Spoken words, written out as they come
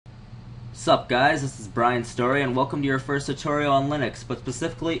Sup guys, this is Brian Story and welcome to your first tutorial on Linux, but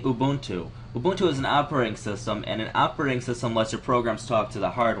specifically Ubuntu. Ubuntu is an operating system, and an operating system lets your programs talk to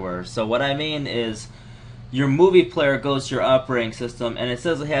the hardware. So what I mean is, your movie player goes to your operating system and it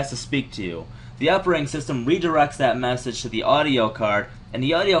says it has to speak to you. The operating system redirects that message to the audio card, and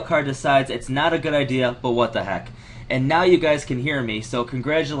the audio card decides it's not a good idea, but what the heck. And now you guys can hear me, so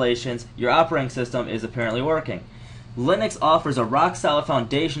congratulations, your operating system is apparently working. Linux offers a rock-solid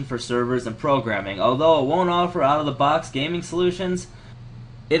foundation for servers and programming. Although it won't offer out-of-the-box gaming solutions,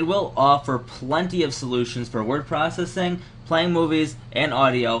 it will offer plenty of solutions for word processing, playing movies, and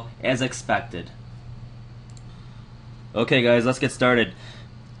audio as expected. Okay guys, let's get started.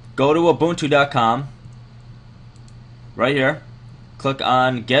 Go to ubuntu.com, right here, click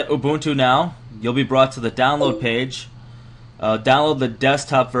on Get Ubuntu Now. You'll be brought to the download page. Download the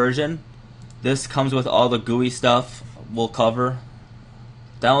desktop version. This comes with all the GUI stuff we'll cover.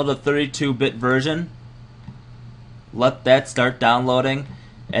 Download the 32-bit version. Let that start downloading.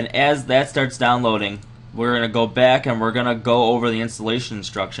 And as that starts downloading, we're going to go back and we're going to go over the installation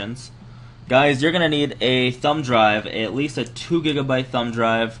instructions. Guys, you're going to need a thumb drive, at least a 2 GB thumb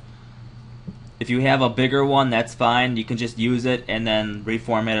drive. If you have a bigger one, that's fine. You can just use it and then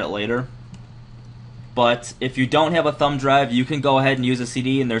reformat it later. But if you don't have a thumb drive, you can go ahead and use a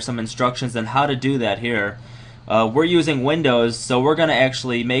CD, and there's some instructions on how to do that here. We're using Windows, so we're going to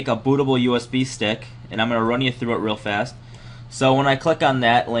actually make a bootable USB stick, and I'm going to run you through it real fast. So when I click on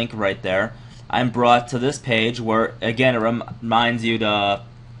that link right there, I'm brought to this page where, again, it reminds you to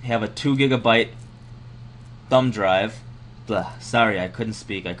have a 2 GB thumb drive. Sorry, I couldn't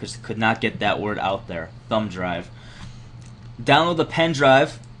speak. I could not get that word out there. Thumb drive. Download the pen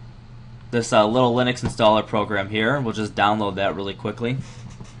drive. This little Linux installer program here. We'll just download that really quickly.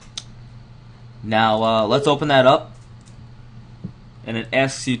 Now let's open that up, and it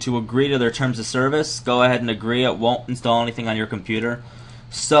asks you to agree to their terms of service. Go ahead and agree. It won't install anything on your computer,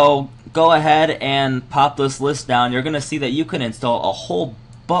 so go ahead and pop this list down. You're gonna see that you can install a whole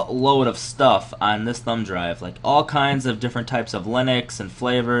buttload of stuff on this thumb drive, like all kinds of different types of Linux and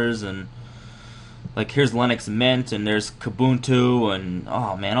flavors, and like here's Linux Mint, and there's Ubuntu, and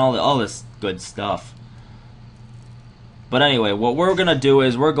oh man, all this good stuff. But anyway, what we're going to do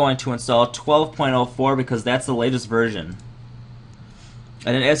is we're going to install 12.04 because that's the latest version.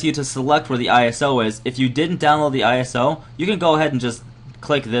 And it asks you to select where the ISO is. If you didn't download the ISO, you can go ahead and just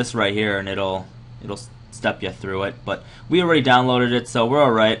click this right here and it'll step you through it. But we already downloaded it, so we're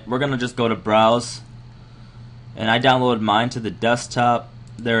alright. We're going to just go to Browse. And I downloaded mine to the desktop.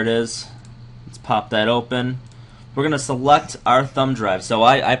 There it is. Let's pop that open. We're going to select our thumb drive. So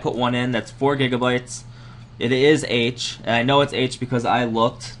I put one in that's 4 GB. It is H, and I know it's H because I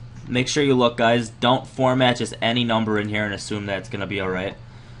looked. Make sure you look, guys. Don't format just any number in here and assume that it's going to be alright.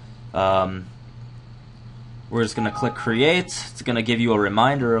 We're just going to click Create. It's going to give you a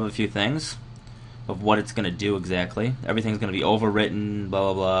reminder of a few things, of what it's going to do exactly. Everything's going to be overwritten,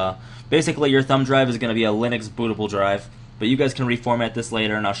 blah, blah, blah. Basically, your thumb drive is going to be a Linux bootable drive, but you guys can reformat this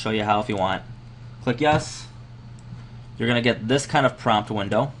later, and I'll show you how if you want. Click Yes. You're going to get this kind of prompt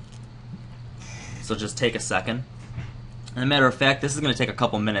window. So just take a second. As a matter of fact, this is going to take a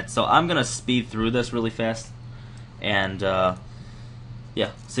couple minutes, so I'm going to speed through this really fast. And,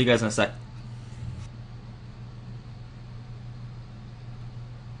 yeah, see you guys in a sec.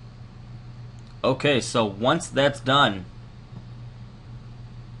 Okay, so once that's done,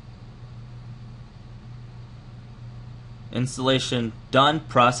 installation done,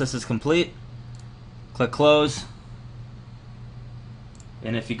 process is complete. Click Close.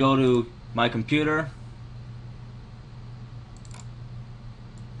 And if you go to my computer,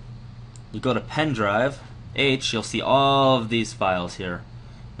 you go to pen drive H, you'll see all of these files here,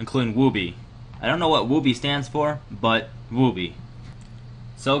 including Wooby. I don't know what Wooby stands for, but Wooby.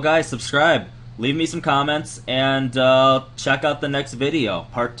 So guys, subscribe, leave me some comments, and check out the next video,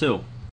 part 2.